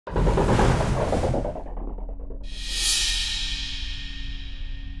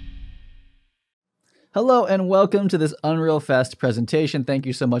Hello and welcome to this Unreal Fest presentation. Thank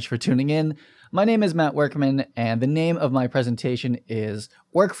you so much for tuning in. My name is Matt Workman and the name of my presentation is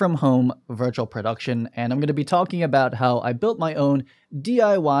Work From Home Virtual Production, and I'm going to be talking about how I built my own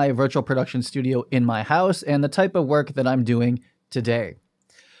DIY virtual production studio in my house and the type of work that I'm doing today.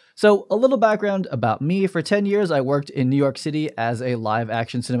 So a little background about me. For 10 years I worked in New York City as a live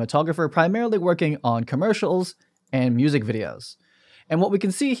action cinematographer, primarily working on commercials and music videos. And what we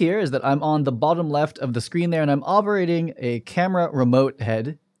can see here is that I'm on the bottom left of the screen there, and I'm operating a camera remote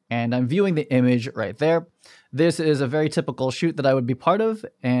head, and I'm viewing the image right there. This is a very typical shoot that I would be part of,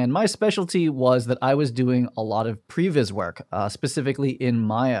 and my specialty was that I was doing a lot of previs work, specifically in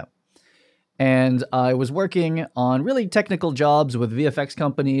Maya. And I was working on really technical jobs with VFX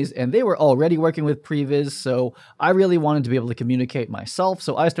companies, and they were already working with previs, so I really wanted to be able to communicate myself,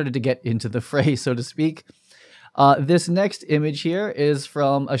 so I started to get into the fray, so to speak. This next image here is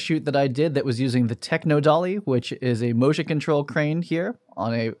from a shoot that I did that was using the Techno Dolly, which is a motion control crane here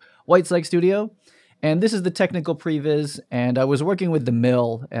on a Whiteside studio. And this is the technical previs, and I was working with the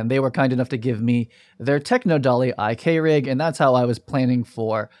mill, and they were kind enough to give me their Techno Dolly IK rig, and that's how I was planning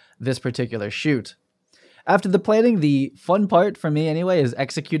for this particular shoot. After the planning, the fun part for me anyway is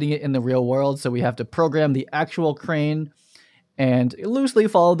executing it in the real world, so we have to program the actual crane and loosely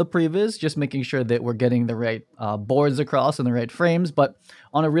follow the previs, just making sure that we're getting the right boards across and the right frames. But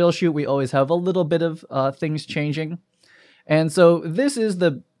on a real shoot, we always have a little bit of things changing. And so this is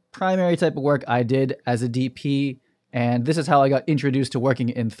the primary type of work I did as a DP, and this is how I got introduced to working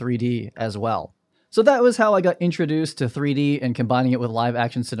in 3D as well. So that was how I got introduced to 3D and combining it with live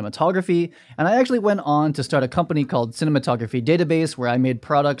action cinematography. And I actually went on to start a company called Cinematography Database, where I made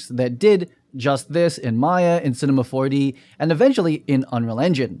products that did just this in Maya, in Cinema 4D, and eventually in Unreal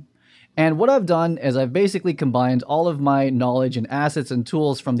Engine. And what I've done is I've basically combined all of my knowledge and assets and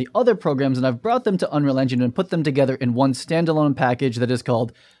tools from the other programs, and I've brought them to Unreal Engine and put them together in one standalone package that is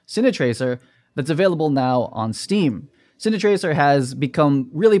called Cinetracer, that's available now on Steam. Cinetracer has become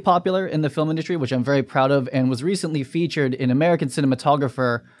really popular in the film industry, which I'm very proud of, and was recently featured in American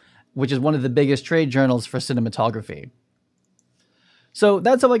Cinematographer, which is one of the biggest trade journals for cinematography. So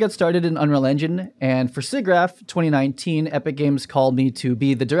that's how I got started in Unreal Engine, and for SIGGRAPH 2019, Epic Games called me to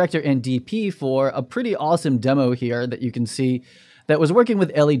be the director and DP for a pretty awesome demo here that you can see that was working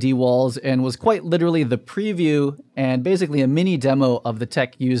with LED walls and was quite literally the preview and basically a mini demo of the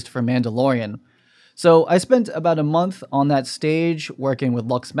tech used for Mandalorian. So I spent about a month on that stage working with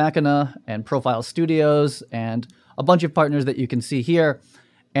Lux Machina and Profile Studios and a bunch of partners that you can see here.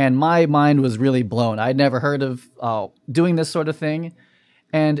 And my mind was really blown. I'd never heard of doing this sort of thing.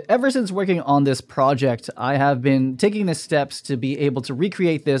 And ever since working on this project, I have been taking the steps to be able to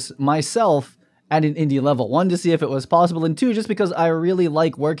recreate this myself at an indie level. One, to see if it was possible, and two, just because I really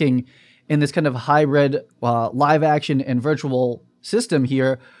like working in this kind of hybrid live action and virtual system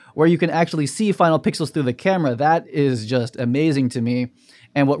here, where you can actually see final pixels through the camera. That is just amazing to me,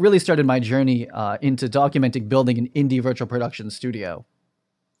 and what really started my journey into documenting building an indie virtual production studio.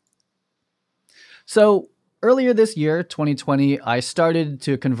 So earlier this year, 2020, I started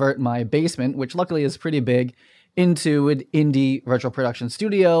to convert my basement, which luckily is pretty big, into an indie virtual production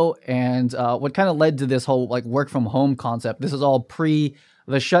studio, and what kind of led to this whole work from home concept. This is all pre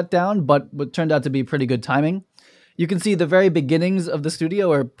the shutdown, but what turned out to be pretty good timing. You can see the very beginnings of the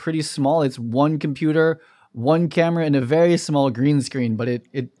studio are pretty small. It's one computer, one camera, and a very small green screen, but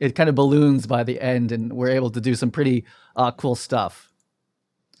it kind of balloons by the end, and we're able to do some pretty cool stuff.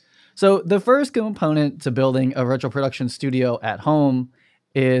 So the first component to building a virtual production studio at home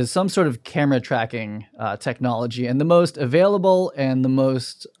is some sort of camera tracking technology, and the most available and the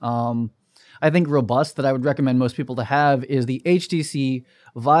most, I think, robust that I would recommend most people to have is the HTC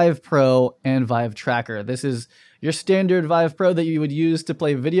Vive Pro and Vive Tracker. This is your standard Vive Pro that you would use to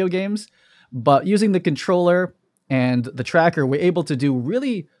play video games, but using the controller and the tracker, we're able to do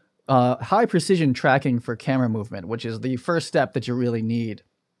really high precision tracking for camera movement, which is the first step that you really need.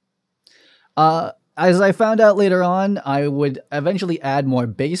 As I found out later on, I would eventually add more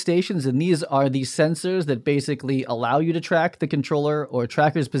base stations, and these are the sensors that basically allow you to track the controller or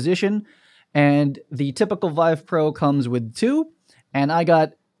tracker's position. And the typical Vive Pro comes with 2, and I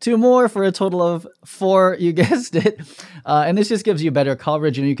got 2 more for a total of 4, you guessed it. And this just gives you better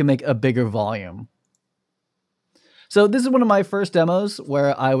coverage, and you can make a bigger volume. So this is one of my first demos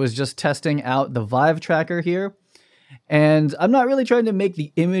where I was just testing out the Vive Tracker here. And I'm not really trying to make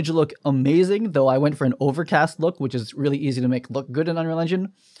the image look amazing, though I went for an overcast look, which is really easy to make look good in Unreal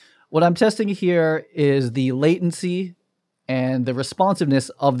Engine. What I'm testing here is the latency and the responsiveness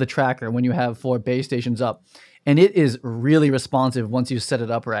of the tracker when you have 4 base stations up. And it is really responsive once you set it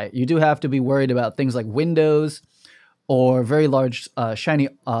up right. You do have to be worried about things like windows or very large shiny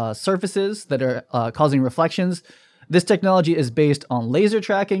surfaces that are causing reflections. This technology is based on laser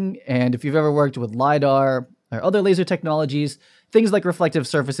tracking, and if you've ever worked with LiDAR or other laser technologies, things like reflective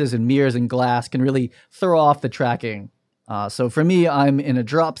surfaces and mirrors and glass can really throw off the tracking. So for me, I'm in a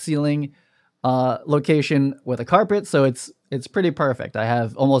drop ceiling location with a carpet, so it's pretty perfect. I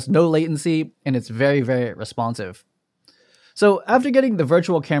have almost no latency, and it's very, very responsive. So after getting the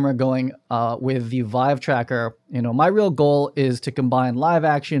virtual camera going with the Vive tracker, my real goal is to combine live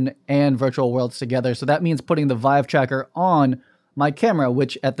action and virtual worlds together. So that means putting the Vive tracker on my camera,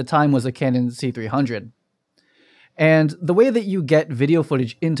 which at the time was a Canon C300. And the way that you get video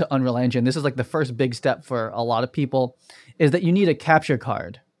footage into Unreal Engine, this is like the first big step for a lot of people, is that you need a capture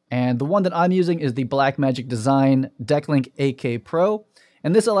card. And the one that I'm using is the Blackmagic Design Decklink 8K Pro.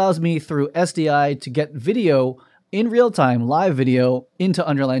 And this allows me through SDI to get video in real time, live video, into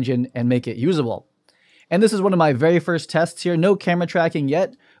Unreal Engine and make it usable. And this is one of my very first tests here. No camera tracking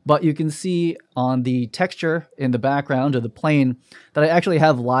yet, but you can see on the texture in the background of the plane that I actually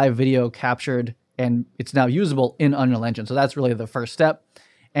have live video captured and it's now usable in Unreal Engine. So that's really the first step.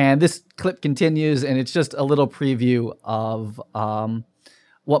 And this clip continues, and it's just a little preview of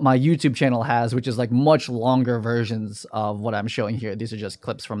what my YouTube channel has, which is like much longer versions of what I'm showing here. These are just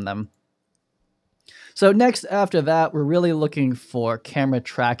clips from them. So next, after that, we're really looking for camera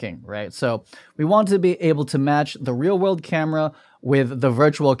tracking, right? So we want to be able to match the real world camera with the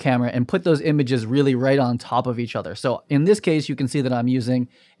virtual camera and put those images really right on top of each other. So in this case, you can see that I'm using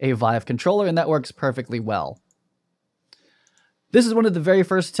a Vive controller, and that works perfectly well. This is one of the very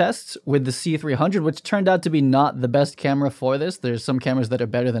first tests with the C300, which turned out to be not the best camera for this. There's some cameras that are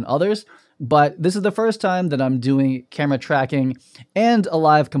better than others, but this is the first time that I'm doing camera tracking and a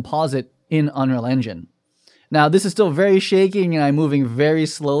live composite in Unreal Engine. Now, this is still very shaky, and I'm moving very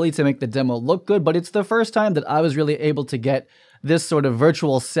slowly to make the demo look good, but it's the first time that I was really able to get this sort of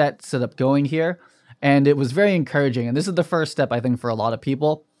virtual set up going here, and it was very encouraging. And this is the first step, I think, for a lot of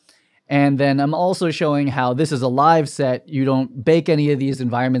people. And then I'm also showing how this is a live set. You don't bake any of these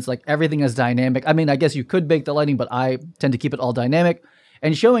environments, like everything is dynamic. I mean, I guess you could bake the lighting, but I tend to keep it all dynamic,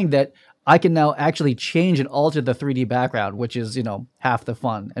 and showing that I can now actually change and alter the 3D background, which is, half the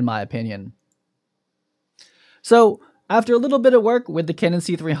fun, in my opinion. So after a little bit of work with the Canon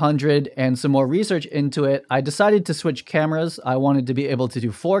C300 and some more research into it, I decided to switch cameras. I wanted to be able to do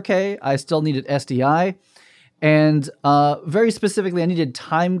 4K. I still needed SDI. And very specifically, I needed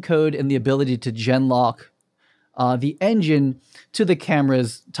time code and the ability to genlock the engine to the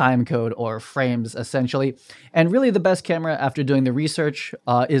camera's time code, or frames, essentially. And really the best camera after doing the research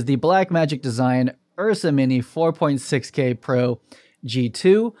is the Blackmagic Design Ursa Mini 4.6K Pro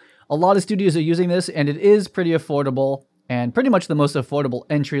G2. A lot of studios are using this, and it is pretty affordable, and pretty much the most affordable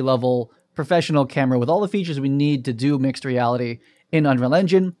entry-level professional camera with all the features we need to do mixed reality in Unreal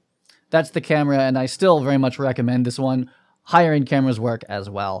Engine. That's the camera, and I still very much recommend this one. Higher-end cameras work as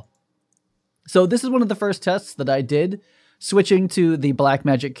well. So this is one of the first tests that I did, switching to the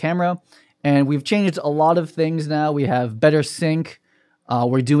Blackmagic camera, and we've changed a lot of things now. We have better sync.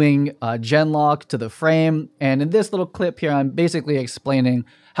 We're doing genlock to the frame, and in this little clip here, I'm basically explaining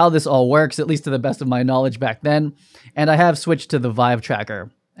how this all works, at least to the best of my knowledge back then. And I have switched to the Vive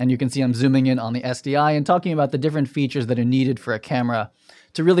tracker, and you can see I'm zooming in on the SDI and talking about the different features that are needed for a camera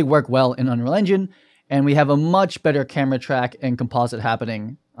to really work well in Unreal Engine. And we have a much better camera track and composite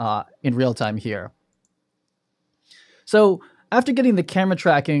happening in real time here. So after getting the camera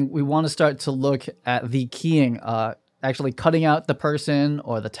tracking, we want to start to look at the keying, actually cutting out the person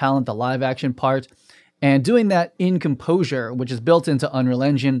or the talent, the live action part, and doing that in Composure, which is built into Unreal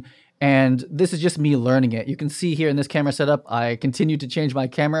Engine. And this is just me learning it. You can see here in this camera setup, I continue to change my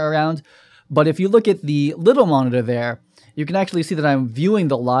camera around. But if you look at the little monitor there, you can actually see that I'm viewing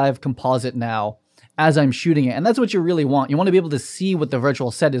the live composite now as I'm shooting it. And that's what you really want. You want to be able to see what the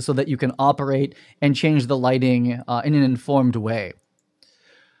virtual set is so that you can operate and change the lighting in an informed way.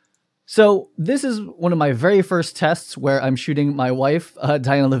 So this is one of my very first tests where I'm shooting my wife,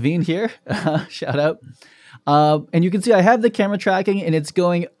 Diana Levine here, shout out. And you can see I have the camera tracking and it's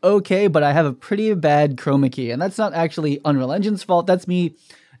going okay, but I have a pretty bad chroma key. And that's not actually Unreal Engine's fault. That's me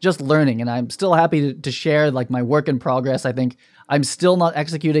just learning. And I'm still happy to share like my work in progress. I think I'm still not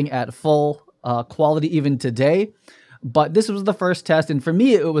executing at full quality even today. But this was the first test. And for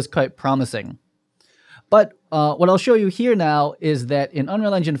me, it was quite promising. But what I'll show you here now is that in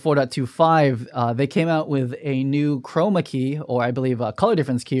Unreal Engine 4.25, they came out with a new chroma key, or I believe a color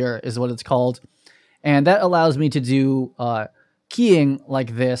difference keyer is what it's called. And that allows me to do keying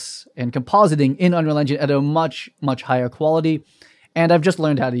like this and compositing in Unreal Engine at a much, much higher quality. And I've just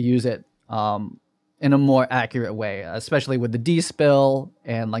learned how to use it in a more accurate way, especially with the D-spill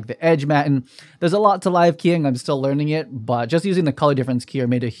and like the edge matte. And there's a lot to live keying. I'm still learning it, but just using the color difference keyer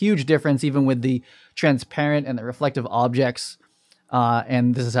made a huge difference, even with the transparent and the reflective objects.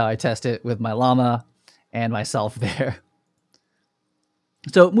 And this is how I test it with my llama and myself there.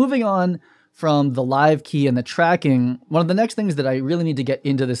 So moving on from the live key and the tracking, one of the next things that I really need to get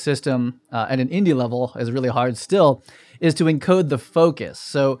into the system at an indie level is really hard still, is to encode the focus.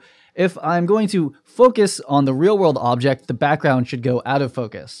 So if I'm going to focus on the real world object, the background should go out of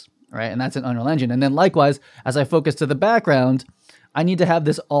focus, right? And that's in Unreal Engine. And then likewise, as I focus to the background, I need to have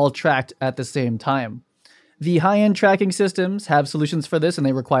this all tracked at the same time. The high-end tracking systems have solutions for this, and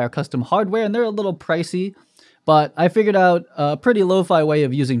they require custom hardware, and they're a little pricey. But I figured out a pretty lo-fi way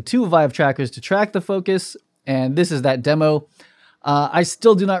of using 2 Vive trackers to track the focus, and this is that demo. I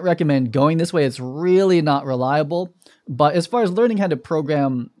still do not recommend going this way. It's really not reliable. But as far as learning how to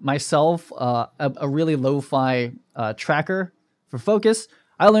program myself a really lo-fi tracker for focus,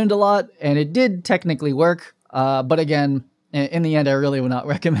 I learned a lot, and it did technically work. But again, in the end, I really would not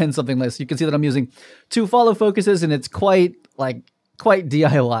recommend something like this. You can see that I'm using 2 follow focuses, and it's quite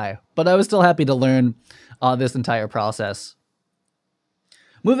DIY. But I was still happy to learn this entire process.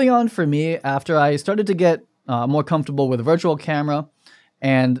 Moving on for me, after I started to get more comfortable with virtual camera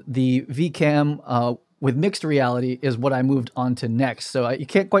and the VCam with mixed reality is what I moved on to next. So you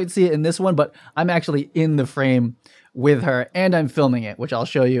can't quite see it in this one, but I'm actually in the frame with her and I'm filming it, which I'll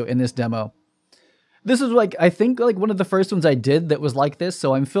show you in this demo. This is I think one of the first ones I did that was like this.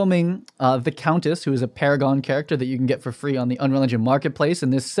 So I'm filming the Countess, who is a Paragon character that you can get for free on the Unreal Engine Marketplace.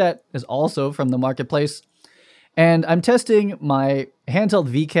 And this set is also from the Marketplace. And I'm testing my handheld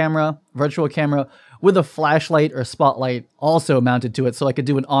V camera, virtual camera, with a flashlight or spotlight also mounted to it so I could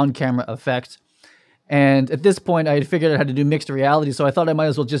do an on-camera effect. And at this point, I had figured out how to do mixed reality, so I thought I might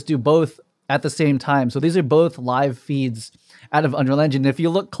as well just do both at the same time. So these are both live feeds out of Unreal Engine. If you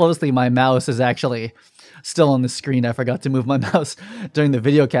look closely, my mouse is actually still on the screen. I forgot to move my mouse during the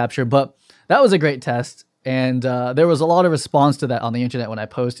video capture, but that was a great test. And there was a lot of response to that on the internet when I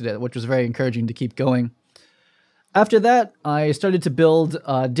posted it, which was very encouraging to keep going. After that, I started to build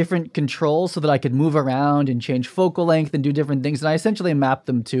different controls so that I could move around and change focal length and do different things. And I essentially mapped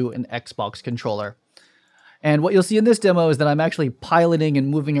them to an Xbox controller. And what you'll see in this demo is that I'm actually piloting and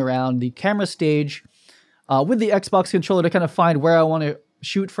moving around the camera stage with the Xbox controller to kind of find where I want to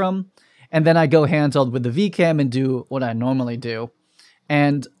shoot from. And then I go handheld with the VCam and do what I normally do.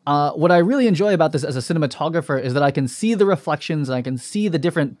 And what I really enjoy about this as a cinematographer is that I can see the reflections and I can see the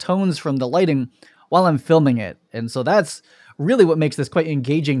different tones from the lighting while I'm filming it. And so that's really what makes this quite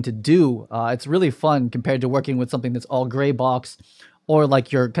engaging to do. It's really fun compared to working with something that's all gray box or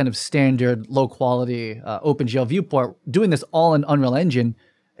like your kind of standard low quality OpenGL viewport. Doing this all in Unreal Engine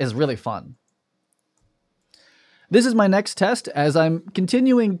is really fun. This is my next test as I'm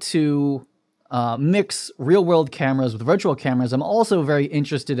continuing to mix real world cameras with virtual cameras. I'm also very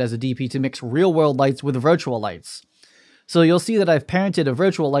interested as a DP to mix real world lights with virtual lights. So you'll see that I've parented a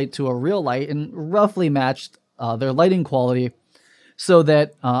virtual light to a real light and roughly matched their lighting quality so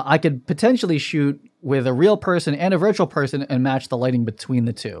that I could potentially shoot with a real person and a virtual person and match the lighting between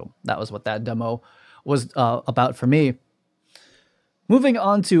the two. That was what that demo was about for me. Moving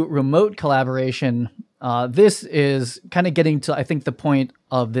on to remote collaboration, this is kind of getting to, I think the point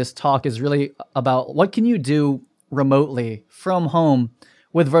of this talk is really about what can you do remotely from home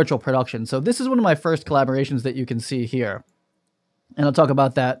with virtual production. So this is one of my first collaborations that you can see here. And I'll talk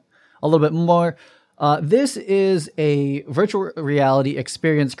about that a little bit more. This is a virtual reality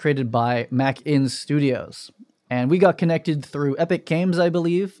experience created by Mac-In Studios. And we got connected through Epic Games, I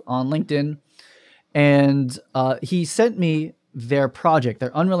believe, on LinkedIn. And he sent me their project.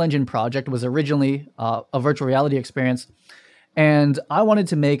 Their Unreal Engine project was originally a virtual reality experience. And I wanted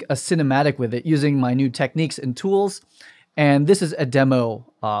to make a cinematic with it using my new techniques and tools. And this is a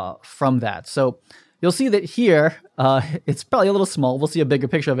demo from that. So you'll see that here, it's probably a little small. We'll see a bigger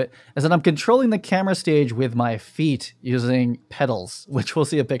picture of it. Is that I'm controlling the camera stage with my feet using pedals, which we'll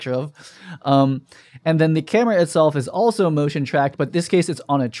see a picture of. And then the camera itself is also motion tracked, but this case it's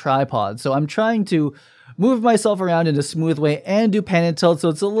on a tripod. So I'm trying to move myself around in a smooth way and do pan and tilt. So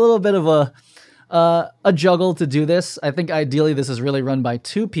it's a little bit of a juggle to do this. I think ideally this is really run by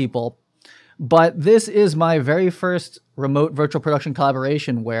 2 people. But this is my very first remote virtual production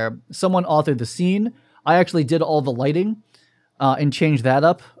collaboration where someone authored the scene. I actually did all the lighting and changed that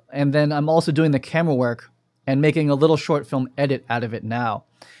up. And then I'm also doing the camera work and making a little short film edit out of it now.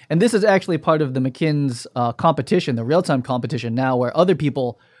 And this is actually part of the McKinn's competition, the real-time competition now, where other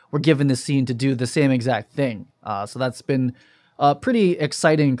people were given the scene to do the same exact thing. So that's been a pretty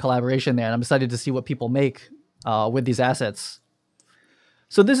exciting collaboration there, and I'm excited to see what people make with these assets.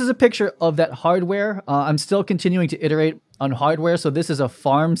 So this is a picture of that hardware. I'm still continuing to iterate on hardware. So this is a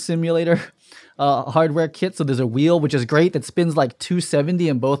farm simulator hardware kit. So there's a wheel, which is great, that spins like 270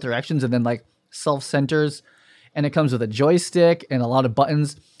 in both directions and then like self-centers. And it comes with a joystick and a lot of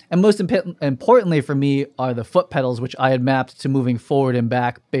buttons. And most importantly for me are the foot pedals, which I had mapped to moving forward and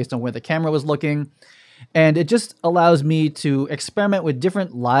back based on where the camera was looking. And it just allows me to experiment with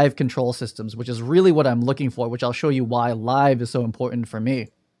different live control systems, which is really what I'm looking for, which I'll show you why live is so important for me.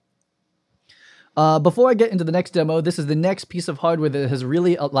 Before I get into the next demo, this is the next piece of hardware that has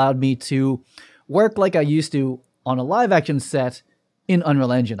really allowed me to work like I used to on a live action set in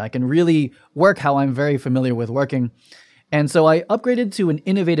Unreal Engine. I can really work how I'm very familiar with working. And so I upgraded to an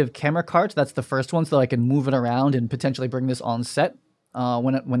innovative camera cart. That's the first one, so that I can move it around and potentially bring this on set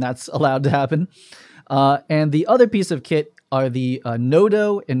when that's allowed to happen. And the other piece of kit are the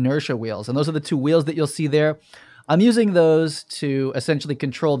Nodo inertia wheels. And those are the two wheels that you'll see there. I'm using those to essentially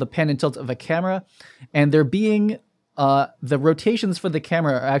control the pan and tilt of a camera. And they're being, the rotations for the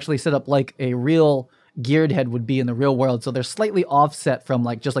camera are actually set up like a real geared head would be in the real world. So they're slightly offset from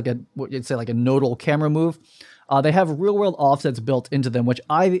like, just like a, what you'd say like a nodal camera move. They have real world offsets built into them, which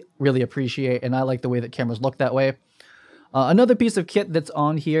I really appreciate. And I like the way that cameras look that way. Another piece of kit that's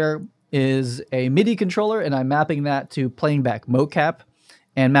on here is a MIDI controller, and I'm mapping that to playing back mocap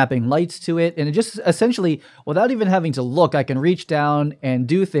and mapping lights to it. And it just essentially, without even having to look, I can reach down and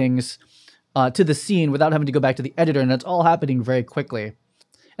do things to the scene without having to go back to the editor, and it's all happening very quickly.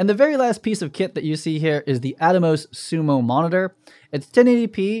 And the very last piece of kit that you see here is the Atomos Sumo monitor. It's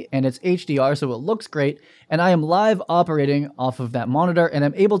 1080p and it's HDR, so it looks great. And I am live operating off of that monitor, and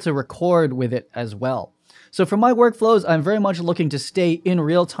I'm able to record with it as well. So for my workflows, I'm very much looking to stay in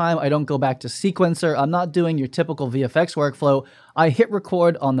real time. I don't go back to sequencer. I'm not doing your typical VFX workflow. I hit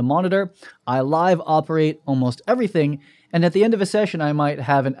record on the monitor. I live operate almost everything. And at the end of a session, I might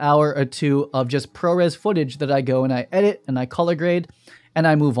have an hour or two of just ProRes footage that I go and I edit and I color grade and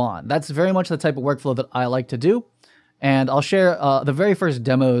I move on. That's very much the type of workflow that I like to do. And I'll share the very first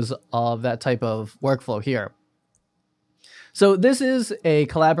demos of that type of workflow here. So this is a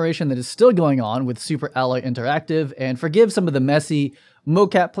collaboration that is still going on with Super Alloy Interactive, and forgive some of the messy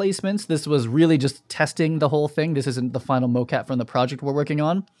mocap placements. This was really just testing the whole thing. This isn't the final mocap from the project we're working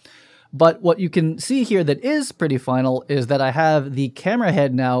on. But what you can see here that is pretty final is that I have the camera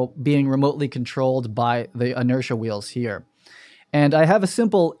head now being remotely controlled by the inertia wheels here. And I have a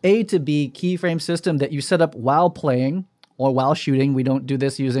simple A to B keyframe system that you set up while playing or while shooting. We don't do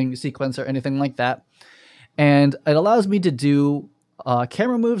this using sequence or anything like that. And it allows me to do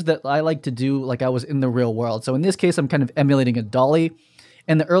camera moves that I like to do like I was in the real world. So in this case, I'm kind of emulating a dolly.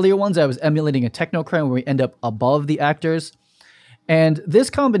 In the earlier ones, I was emulating a technocrane where we end up above the actors. And this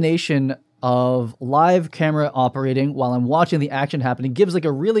combination of live camera operating while I'm watching the action happening gives like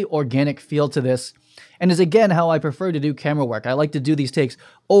a really organic feel to this. And is again how I prefer to do camera work. I like to do these takes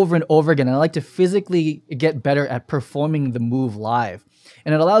over and over again. I like to physically get better at performing the move live.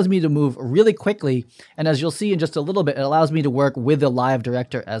 And it allows me to move really quickly. And as you'll see in just a little bit, it allows me to work with the live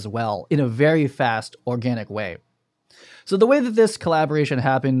director as well in a very fast, organic way. So the way that this collaboration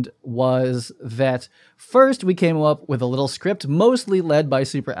happened was that first we came up with a little script, mostly led by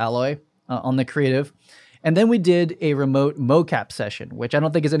Super Alloy on the creative. And then we did a remote mocap session, which I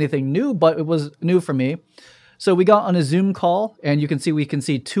don't think is anything new, but it was new for me. So we got on a Zoom call, and you can see we can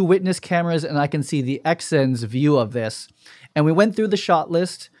see two witness cameras, and I can see the XSense view of this. And we went through the shot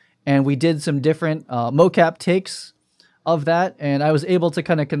list, and we did some different mocap takes of that, and I was able to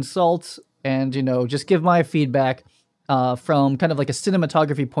kind of consult and, you know, just give my feedback from kind of like a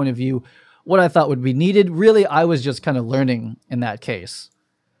cinematography point of view, what I thought would be needed. Really, I was just kind of learning in that case.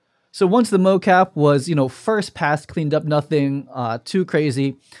 So once the mocap was, you know, first passed, cleaned up, nothing too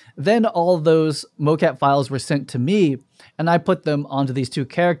crazy, then all those mocap files were sent to me, and I put them onto these two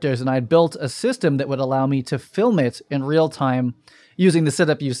characters, and I built a system that would allow me to film it in real time using the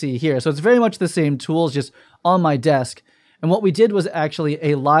setup you see here. So it's very much the same tools, just on my desk. And what we did was actually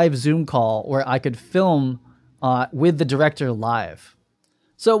a live Zoom call where I could film with the director live.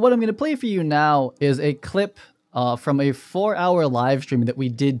 So what I'm going to play for you now is a clip from a 4-hour live stream that we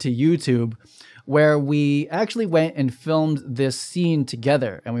did to YouTube, where we actually went and filmed this scene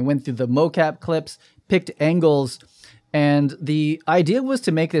together. And we went through the mocap clips, picked angles, and the idea was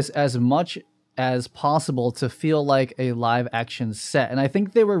to make this as much as possible to feel like a live action set. And I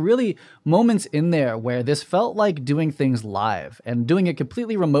think there were really moments in there where this felt like doing things live and doing it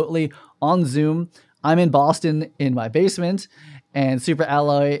completely remotely on Zoom. I'm in Boston in my basement, and Super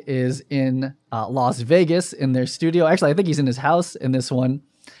Alloy is in Las Vegas in their studio. Actually, I think he's in his house in this one.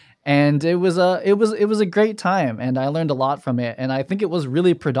 And it was a great time, and I learned a lot from it. And I think it was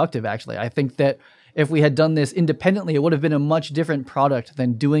really productive, actually. I think that if we had done this independently, it would have been a much different product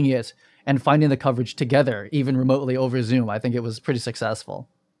than doing it and finding the coverage together, even remotely over Zoom. I think it was pretty successful.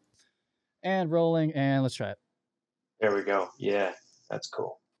 And rolling, and let's try it. There we go. Yeah, that's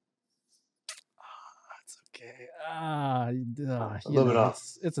cool. That's okay. A little bit off.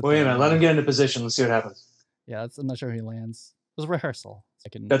 It's a wait a minute. Let him get into position. Let's see what happens. Yeah, I'm not sure who he lands. It was rehearsal.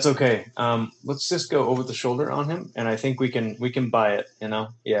 That's okay. Let's just go over the shoulder on him, and I think we can buy it. You know,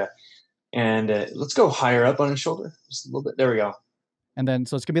 yeah. And let's go higher up on his shoulder, just a little bit. There we go. And then,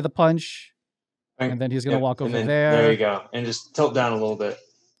 so it's gonna be the punch, and then he's gonna walk over there. There you go, and just tilt down a little bit.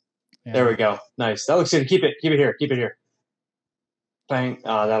 Yeah. There we go. Nice. That looks good. Keep it here. Keep it here. Bang.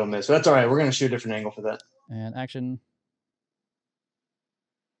 That'll miss. But that's all right. We're gonna shoot a different angle for that. And action.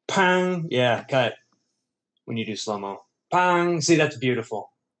 Pang. Yeah. Cut. When you do slow mo. Pang. See, that's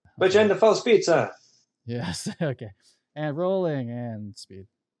beautiful. But you're in the full speed, sir. Yes. Okay. And rolling and speed.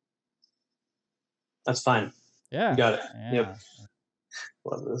 That's fine. Yeah. You got it. Yeah. Yep.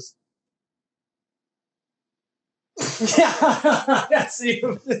 Love this. Yeah. That's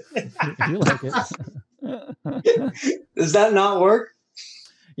you. You like it. Does that not work?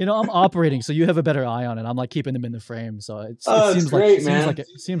 You know, I'm operating, so you have a better eye on it. I'm like keeping them in the frame, so it seems great, like man.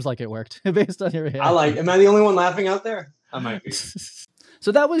 Seems like it worked based on your head. Am I the only one laughing out there? I might be.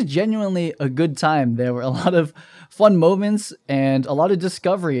 So that was genuinely a good time. There were a lot of fun moments and a lot of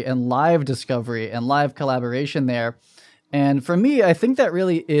discovery and live collaboration there. And for me, I think that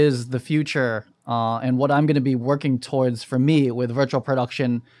really is the future and what I'm going to be working towards for me with virtual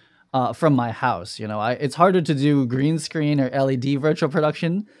production from my house. You know, it's harder to do green screen or LED virtual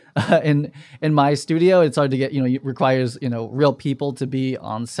production in my studio. It's hard to get, it requires, real people to be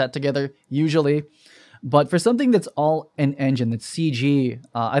on set together usually. But for something that's all an engine, that's CG,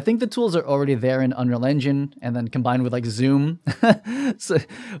 I think the tools are already there in Unreal Engine, and then combined with like Zoom, so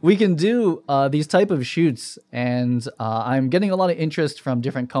we can do these type of shoots. And I'm getting a lot of interest from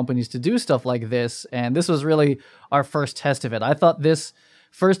different companies to do stuff like this. And this was really our first test of it. I thought this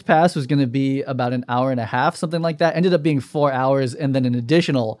first pass was going to be about an hour and a half, something like that. Ended up being 4 hours, and then an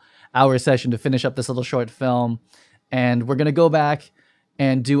additional hour session to finish up this little short film. And we're going to go back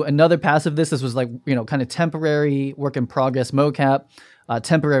and do another pass of this. This was like, kind of temporary work in progress mocap,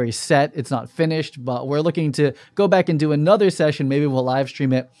 temporary set. It's not finished, but we're looking to go back and do another session. Maybe we'll live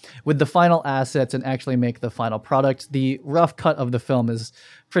stream it with the final assets and actually make the final product. The rough cut of the film is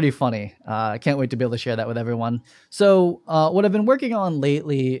pretty funny. I can't wait to be able to share that with everyone. So what I've been working on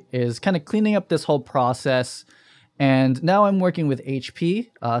lately is kind of cleaning up this whole process. And now I'm working with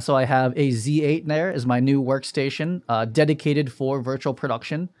HP, so I have a Z8 there as my new workstation, dedicated for virtual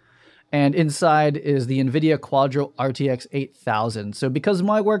production. And inside is the NVIDIA Quadro RTX 8000. So because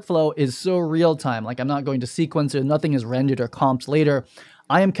my workflow is so real-time, like I'm not going to sequence it, nothing is rendered or comped later,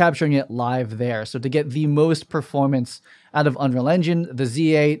 I am capturing it live there. So to get the most performance out of Unreal Engine, the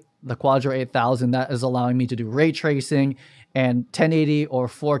Z8, the Quadro 8000, that is allowing me to do ray tracing and 1080 or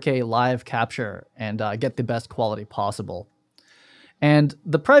 4K live capture and get the best quality possible. And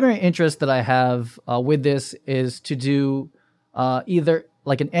the primary interest that I have with this is to do either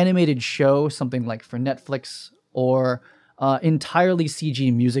like an animated show, something like for Netflix, or entirely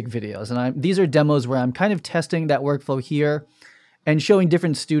CG music videos. And these are demos where I'm kind of testing that workflow here and showing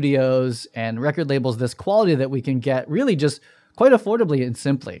different studios and record labels this quality that we can get really just quite affordably and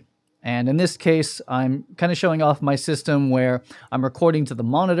simply. And in this case, I'm kind of showing off my system where I'm recording to the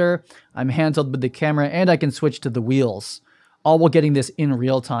monitor, I'm handheld with the camera, and I can switch to the wheels, all while getting this in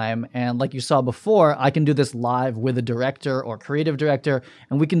real time. And like you saw before, I can do this live with a director or creative director,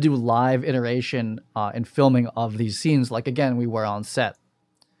 and we can do live iteration and filming of these scenes like, again, we were on set.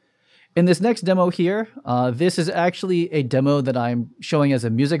 In this next demo here, this is actually a demo that I'm showing as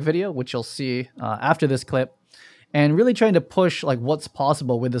a music video, which you'll see after this clip. And really trying to push like what's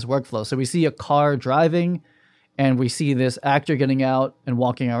possible with this workflow. So we see a car driving, and we see this actor getting out and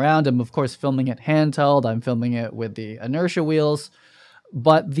walking around. I'm of course filming it handheld. I'm filming it with the inertia wheels.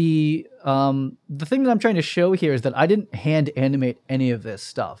 But the thing that I'm trying to show here is that I didn't hand animate any of this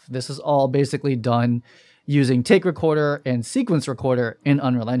stuff. This is all basically done using take recorder and sequence recorder in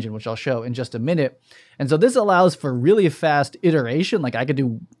Unreal Engine, which I'll show in just a minute. And so this allows for really fast iteration. Like I could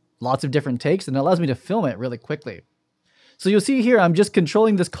do lots of different takes, and it allows me to film it really quickly. So you'll see here, I'm just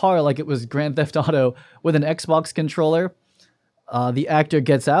controlling this car like it was Grand Theft Auto with an Xbox controller. The actor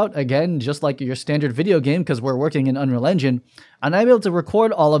gets out, again, just like your standard video game, because we're working in Unreal Engine. And I'm able to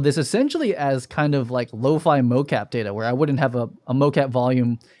record all of this essentially as kind of like lo-fi mocap data, where I wouldn't have a mocap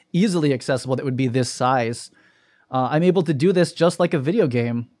volume easily accessible that would be this size. I'm able to do this just like a video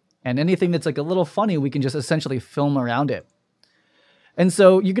game. And anything that's like a little funny, we can just essentially film around it. And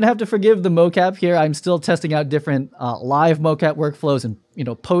so you're going to have to forgive the mocap here. I'm still testing out different live mocap workflows and,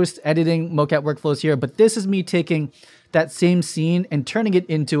 post-editing mocap workflows here. But this is me taking that same scene and turning it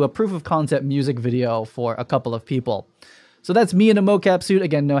into a proof of concept music video for a couple of people. So that's me in a mocap suit.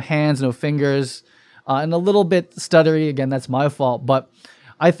 Again, no hands, no fingers, and a little bit stuttery. Again, that's my fault. But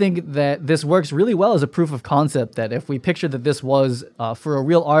I think that this works really well as a proof of concept, that if we picture that this was for a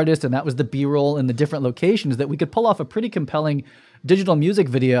real artist and that was the B-roll in the different locations, that we could pull off a pretty compelling digital music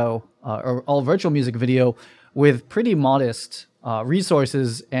video or all virtual music video with pretty modest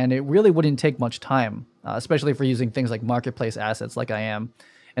resources, and it really wouldn't take much time, especially for using things like marketplace assets like I am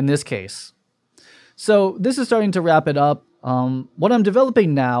in this case. So this is starting to wrap it up. What I'm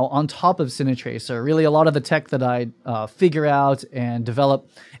developing now on top of Cinetracer, really a lot of the tech that I figure out and develop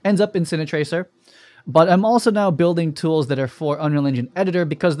ends up in Cinetracer. But I'm also now building tools that are for Unreal Engine Editor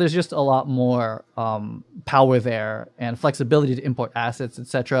because there's just a lot more power there and flexibility to import assets,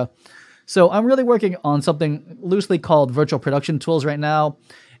 etc. So I'm really working on something loosely called virtual production tools right now.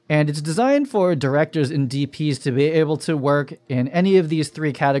 And it's designed for directors and DPs to be able to work in any of these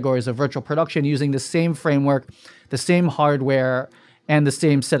three categories of virtual production using the same framework, the same hardware, and the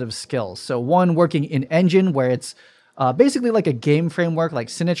same set of skills. So one, working in Engine, where it's basically like a game framework like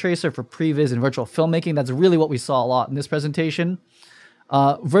Cinetracer for previs and virtual filmmaking. That's really what we saw a lot in this presentation.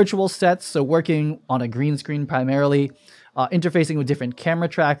 Virtual sets, so working on a green screen primarily, interfacing with different camera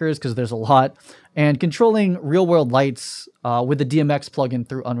trackers because there's a lot, and controlling real-world lights with the DMX plugin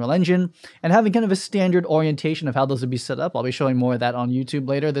through Unreal Engine, and having kind of a standard orientation of how those would be set up. I'll be showing more of that on YouTube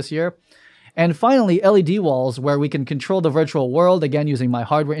later this year. And finally, LED walls, where we can control the virtual world, again, using my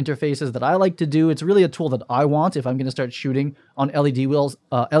hardware interfaces that I like to do. It's really a tool that I want if I'm going to start shooting on LED walls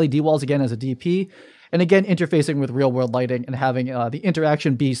again as a DP. And again, interfacing with real-world lighting and having the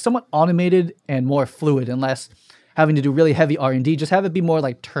interaction be somewhat automated and more fluid and less having to do really heavy R&D. Just have it be more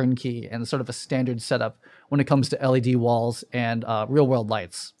like turnkey and sort of a standard setup when it comes to LED walls and real-world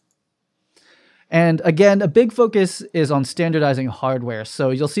lights. And again, a big focus is on standardizing hardware.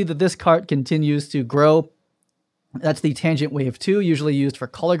 So you'll see that this cart continues to grow. That's the Tangent Wave 2, usually used for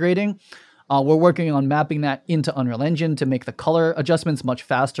color grading. We're working on mapping that into Unreal Engine to make the color adjustments much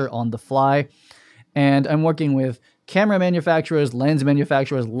faster on the fly. And I'm working with camera manufacturers, lens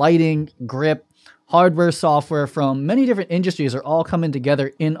manufacturers, lighting, grip, hardware, software from many different industries are all coming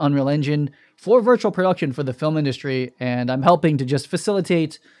together in Unreal Engine for virtual production for the film industry. And I'm helping to just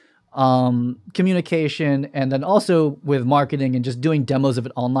facilitate communication, and then also with marketing and just doing demos of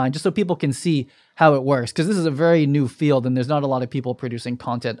it online, just so people can see how it works, because this is a very new field and there's not a lot of people producing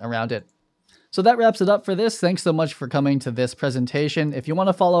content around it. So that wraps it up for this. Thanks so much for coming to this presentation. If you want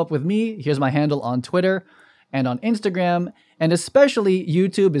to follow up with me, here's my handle on Twitter and on Instagram, and especially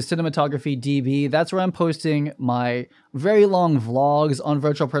YouTube is Cinematography DB. That's where I'm posting my very long vlogs on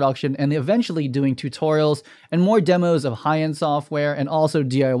virtual production and eventually doing tutorials and more demos of high-end software and also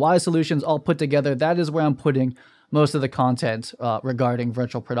DIY solutions all put together. That is where I'm putting most of the content regarding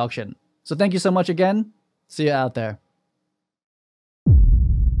virtual production. So thank you so much again. See you out there.